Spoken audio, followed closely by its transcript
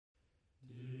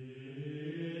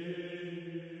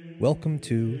Welcome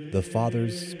to The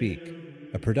Fathers Speak,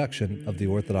 a production of the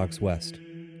Orthodox West.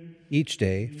 Each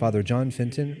day, Father John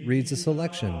Fenton reads a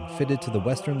selection fitted to the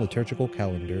Western liturgical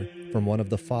calendar from one of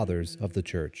the Fathers of the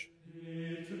Church.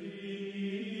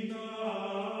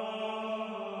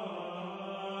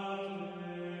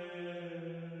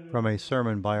 From a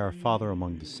sermon by our Father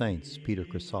among the Saints, Peter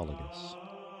Chrysologus.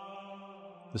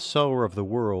 The sower of the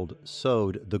world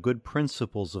sowed the good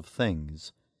principles of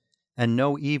things, and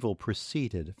no evil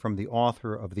proceeded from the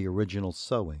author of the original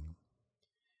sowing.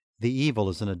 The evil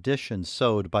is an addition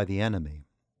sowed by the enemy.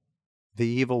 The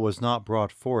evil was not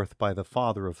brought forth by the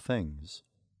Father of things.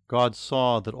 God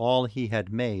saw that all he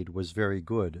had made was very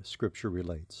good, Scripture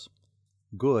relates.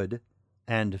 Good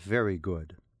and very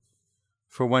good.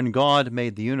 For when God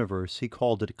made the universe, he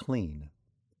called it clean.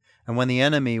 And when the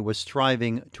enemy was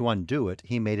striving to undo it,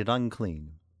 he made it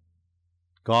unclean.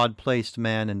 God placed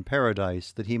man in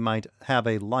paradise that he might have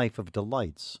a life of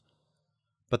delights.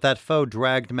 But that foe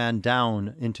dragged man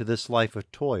down into this life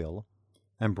of toil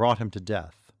and brought him to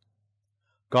death.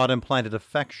 God implanted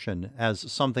affection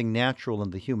as something natural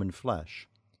in the human flesh.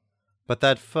 But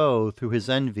that foe, through his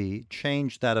envy,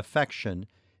 changed that affection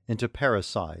into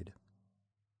parricide.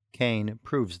 Cain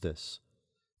proves this,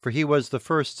 for he was the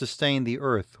first to stain the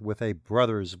earth with a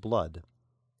brother's blood.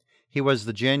 He was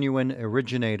the genuine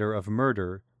originator of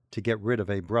murder to get rid of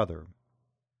a brother.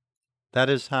 That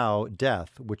is how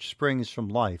death, which springs from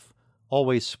life,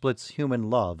 always splits human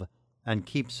love and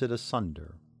keeps it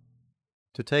asunder.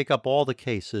 To take up all the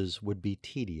cases would be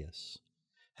tedious.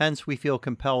 Hence we feel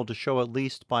compelled to show at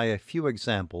least by a few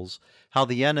examples how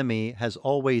the enemy has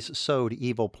always sowed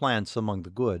evil plants among the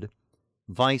good,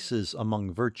 vices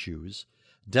among virtues,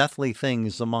 deathly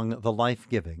things among the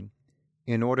life-giving,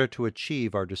 in order to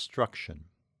achieve our destruction.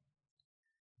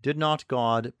 Did not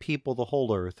God people the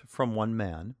whole earth from one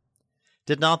man?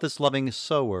 Did not this loving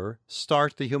sower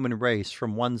start the human race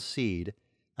from one seed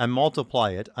and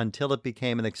multiply it until it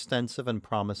became an extensive and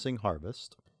promising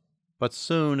harvest? But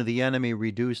soon the enemy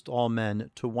reduced all men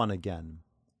to one again.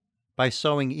 By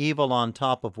sowing evil on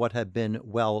top of what had been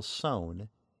well sown,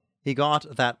 he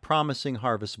got that promising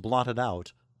harvest blotted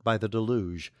out by the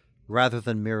deluge rather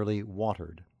than merely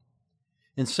watered.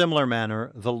 In similar manner,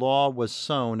 the law was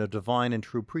sown of divine and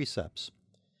true precepts,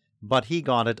 but he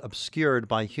got it obscured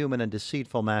by human and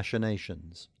deceitful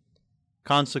machinations.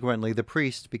 Consequently, the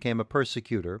priest became a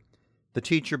persecutor, the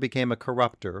teacher became a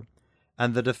corrupter,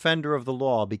 and the defender of the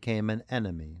law became an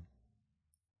enemy.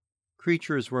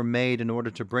 Creatures were made in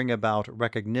order to bring about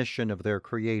recognition of their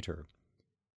Creator.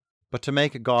 But to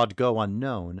make God go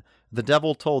unknown, the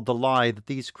devil told the lie that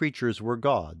these creatures were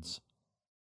gods.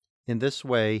 In this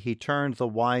way he turned the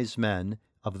wise men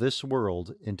of this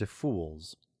world into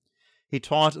fools. He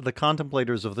taught the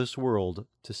contemplators of this world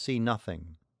to see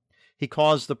nothing. He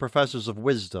caused the professors of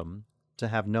wisdom to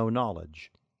have no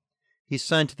knowledge. He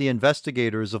sent the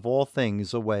investigators of all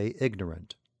things away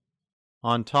ignorant.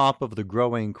 On top of the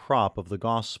growing crop of the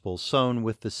gospel sown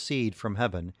with the seed from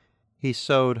heaven, he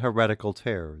sowed heretical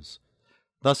tares.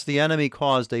 Thus the enemy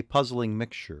caused a puzzling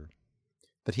mixture,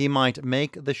 that he might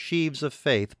make the sheaves of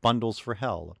faith bundles for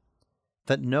hell,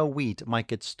 that no wheat might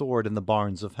get stored in the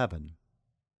barns of heaven.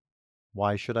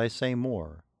 Why should I say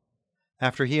more?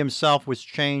 After he himself was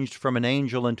changed from an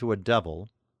angel into a devil,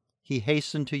 he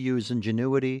hastened to use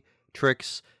ingenuity,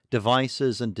 tricks,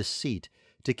 devices, and deceit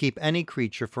to keep any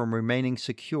creature from remaining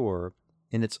secure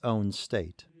in its own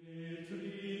state.